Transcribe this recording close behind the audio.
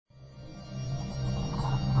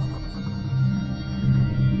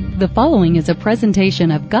The following is a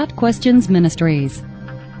presentation of Got Questions Ministries.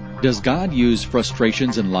 Does God use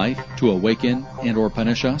frustrations in life to awaken and or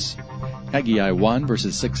punish us? Haggai 1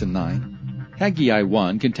 verses 6 and 9. Haggai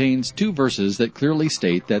 1 contains two verses that clearly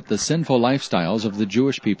state that the sinful lifestyles of the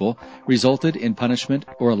Jewish people resulted in punishment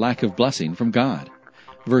or a lack of blessing from God.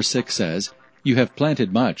 Verse 6 says, "You have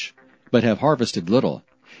planted much, but have harvested little.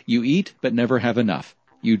 You eat, but never have enough.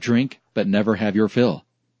 You drink, but never have your fill.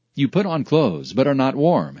 You put on clothes, but are not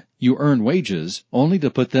warm. You earn wages, only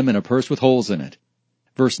to put them in a purse with holes in it."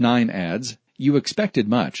 Verse 9 adds, "You expected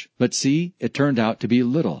much, but see, it turned out to be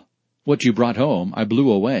little. What you brought home I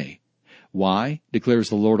blew away. Why, declares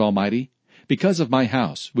the Lord Almighty? Because of my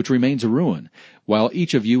house, which remains a ruin, while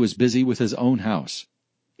each of you is busy with his own house."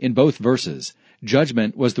 In both verses,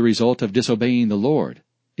 judgment was the result of disobeying the Lord.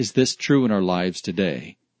 Is this true in our lives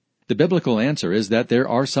today? The biblical answer is that there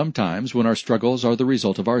are some times when our struggles are the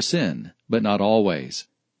result of our sin, but not always.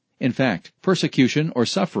 In fact, persecution or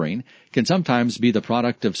suffering can sometimes be the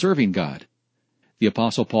product of serving God. The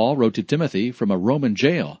Apostle Paul wrote to Timothy from a Roman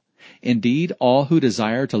jail, "Indeed, all who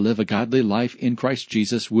desire to live a godly life in Christ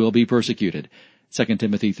Jesus will be persecuted." 2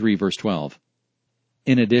 Timothy 3 verse 12.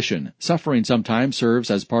 In addition, suffering sometimes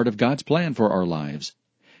serves as part of God's plan for our lives.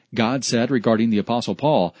 God said regarding the Apostle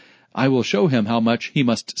Paul, "I will show him how much he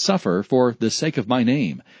must suffer for the sake of my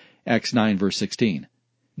name." Acts 9 verse 16.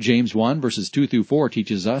 James 1 verses 2 through 4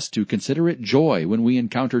 teaches us to consider it joy when we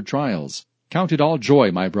encounter trials. "Count it all joy,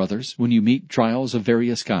 my brothers, when you meet trials of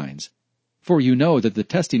various kinds. For you know that the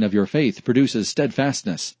testing of your faith produces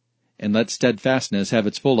steadfastness. And let steadfastness have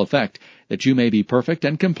its full effect, that you may be perfect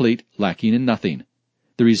and complete, lacking in nothing."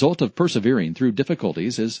 The result of persevering through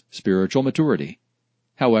difficulties is spiritual maturity.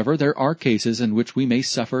 However, there are cases in which we may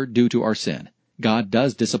suffer due to our sin. God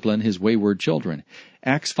does discipline his wayward children.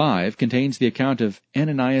 Acts 5 contains the account of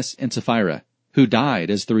Ananias and Sapphira, who died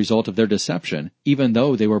as the result of their deception, even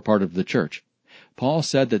though they were part of the church. Paul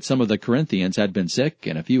said that some of the Corinthians had been sick,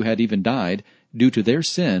 and a few had even died, due to their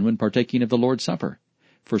sin when partaking of the Lord's Supper.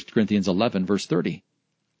 1 Corinthians 11 verse 30.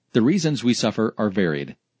 The reasons we suffer are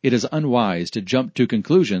varied. It is unwise to jump to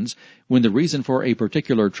conclusions when the reason for a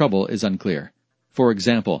particular trouble is unclear. For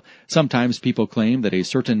example, sometimes people claim that a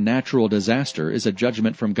certain natural disaster is a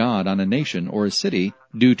judgment from God on a nation or a city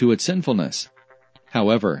due to its sinfulness.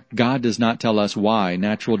 However, God does not tell us why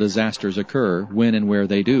natural disasters occur when and where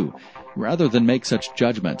they do. Rather than make such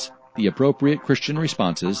judgments, the appropriate Christian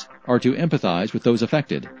responses are to empathize with those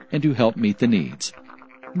affected and to help meet the needs.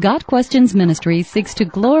 Got Questions Ministry seeks to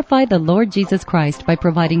glorify the Lord Jesus Christ by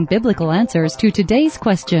providing biblical answers to today's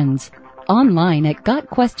questions. Online at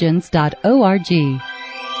gotquestions.org.